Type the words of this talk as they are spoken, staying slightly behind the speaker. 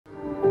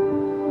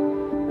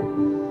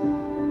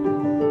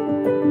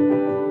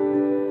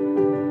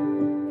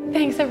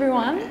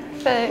everyone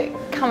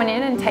for coming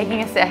in and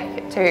taking a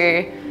sec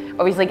to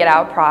obviously get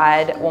our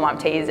Pride warm-up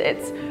teas.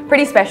 It's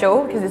pretty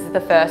special because this is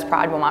the first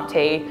Pride warm-up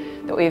tea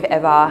that we've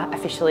ever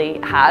officially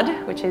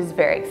had, which is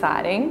very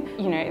exciting.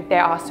 You know,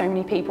 there are so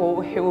many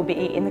people who will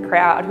be in the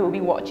crowd, who will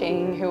be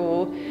watching, who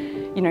will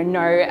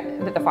know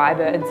that the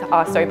Firebirds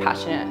are so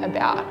passionate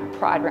about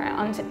Pride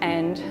Round,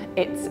 and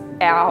it's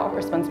our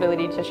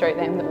responsibility to show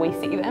them that we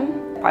see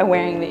them. By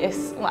wearing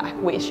this,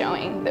 we're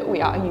showing that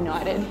we are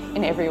united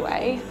in every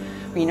way.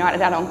 We're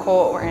united out on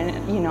court, we're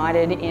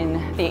united in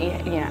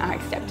our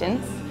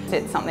acceptance.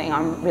 It's something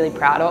I'm really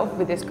proud of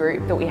with this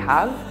group that we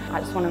have. I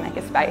just want to make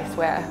a space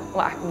where,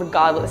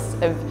 regardless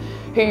of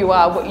who you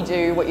are, what you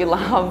do, what you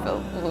love,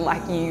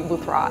 you will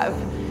thrive.